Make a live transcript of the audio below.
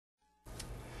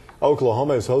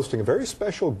Oklahoma is hosting a very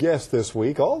special guest this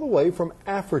week, all the way from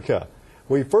Africa.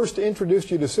 We first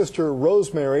introduced you to Sister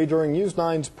Rosemary during News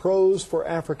 9's Pros for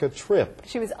Africa trip.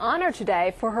 She was honored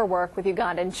today for her work with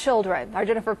Ugandan children. Our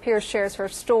Jennifer Pierce shares her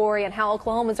story and how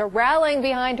Oklahomans are rallying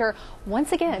behind her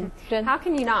once again. Jen? How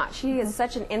can you not? She is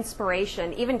such an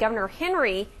inspiration. Even Governor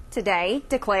Henry today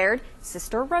declared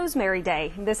Sister Rosemary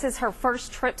Day. This is her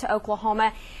first trip to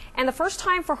Oklahoma and the first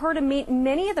time for her to meet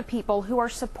many of the people who are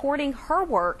supporting her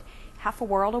work half a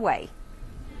world away.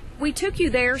 We took you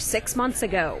there 6 months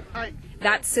ago.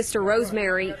 That's Sister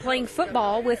Rosemary playing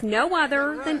football with no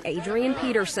other than Adrian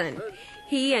Peterson.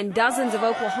 He and dozens of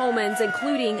Oklahomans,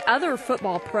 including other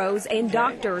football pros and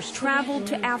doctors, traveled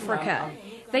to Africa.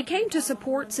 They came to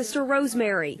support Sister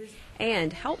Rosemary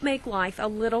and help make life a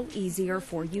little easier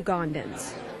for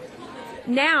Ugandans.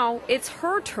 Now it's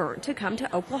her turn to come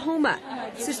to Oklahoma.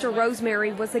 Sister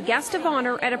Rosemary was the guest of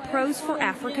honor at a Pros for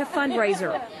Africa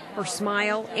fundraiser. Her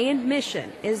smile and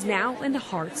mission is now in the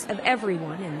hearts of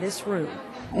everyone in this room.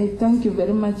 I thank you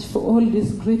very much for all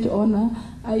this great honor.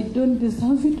 I don't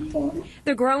deserve it all.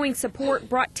 The growing support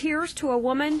brought tears to a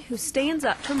woman who stands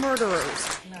up to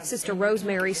murderers. Sister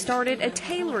Rosemary started a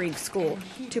tailoring school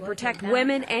to protect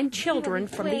women and children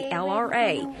from the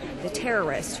LRA, the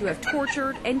terrorists who have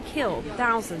tortured and killed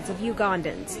thousands of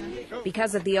Ugandans.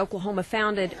 Because of the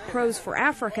Oklahoma-founded Pros for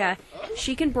Africa,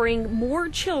 she can bring more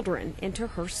children into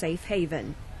her safe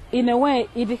haven. In a way,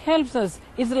 it helps us.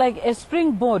 It's like a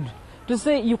springboard to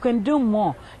say you can do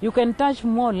more, you can touch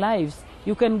more lives,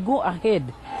 you can go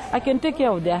ahead. I can take care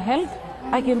of their health,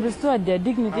 I can restore their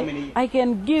dignity, I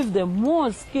can give them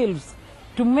more skills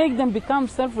to make them become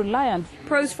self-reliant.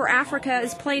 Pros for Africa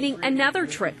is planning another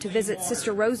trip to visit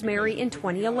Sister Rosemary in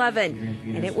 2011,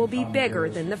 and it will be bigger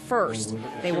than the first.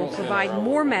 They will provide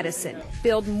more medicine,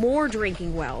 build more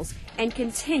drinking wells, and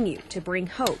continue to bring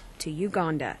hope to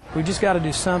Uganda. We just got to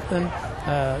do something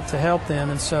to help them,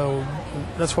 and so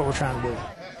that's what we're trying to do.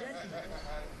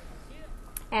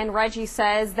 And Reggie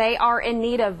says they are in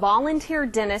need of volunteer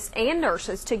dentists and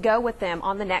nurses to go with them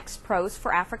on the next Pros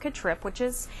for Africa trip, which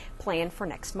is planned for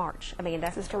next March.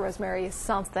 Amanda. Sister Rosemary is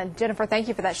something. Jennifer, thank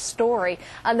you for that story.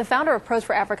 The founder of Pros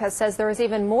for Africa says there is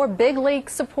even more big league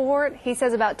support. He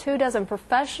says about 24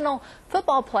 professional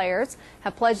football players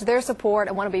have pledged their support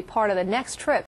and want to be part of the next trip